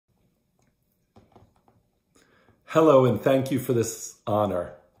Hello, and thank you for this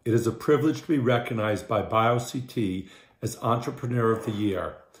honor. It is a privilege to be recognized by BioCT as Entrepreneur of the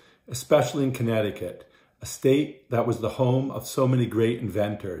Year, especially in Connecticut, a state that was the home of so many great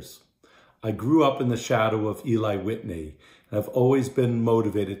inventors. I grew up in the shadow of Eli Whitney, and I've always been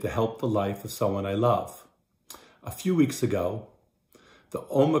motivated to help the life of someone I love. A few weeks ago, the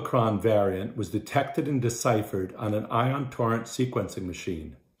Omicron variant was detected and deciphered on an Ion Torrent sequencing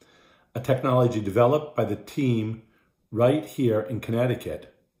machine, a technology developed by the team right here in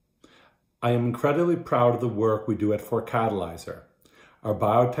Connecticut. I am incredibly proud of the work we do at Fort Catalyzer, our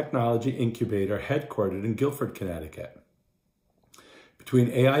biotechnology incubator headquartered in Guilford, Connecticut. Between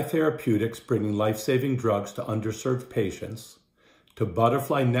AI Therapeutics bringing life-saving drugs to underserved patients, to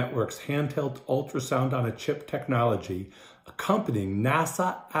Butterfly Network's handheld ultrasound-on-a-chip technology accompanying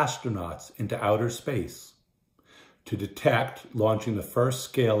NASA astronauts into outer space, to Detect launching the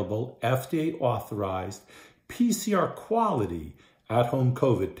first scalable, FDA-authorized, PCR-quality at-home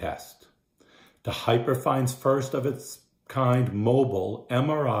COVID test, to Hyperfine's first-of-its-kind mobile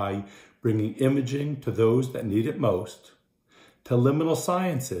MRI bringing imaging to those that need it most, to Liminal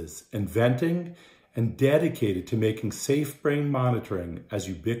Sciences inventing and dedicated to making safe brain monitoring as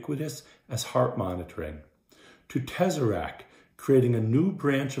ubiquitous as heart monitoring, to Tesseract creating a new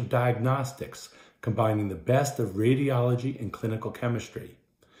branch of diagnostics combining the best of radiology and clinical chemistry,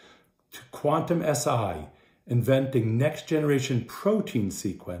 to Quantum SI, inventing next-generation protein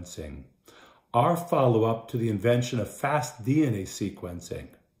sequencing, our follow-up to the invention of fast DNA sequencing,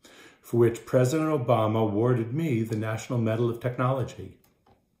 for which President Obama awarded me the National Medal of Technology,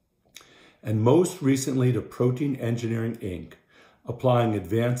 and most recently to Protein Engineering, Inc., applying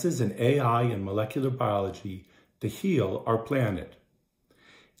advances in AI and molecular biology to heal our planet.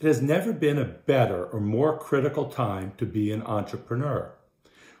 It has never been a better or more critical time to be an entrepreneur.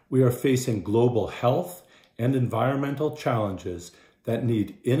 We are facing global health and environmental challenges that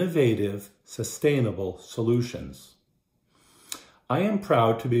need innovative, sustainable solutions. I am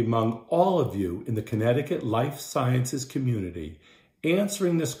proud to be among all of you in the Connecticut life sciences community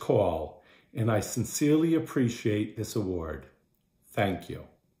answering this call, and I sincerely appreciate this award. Thank you.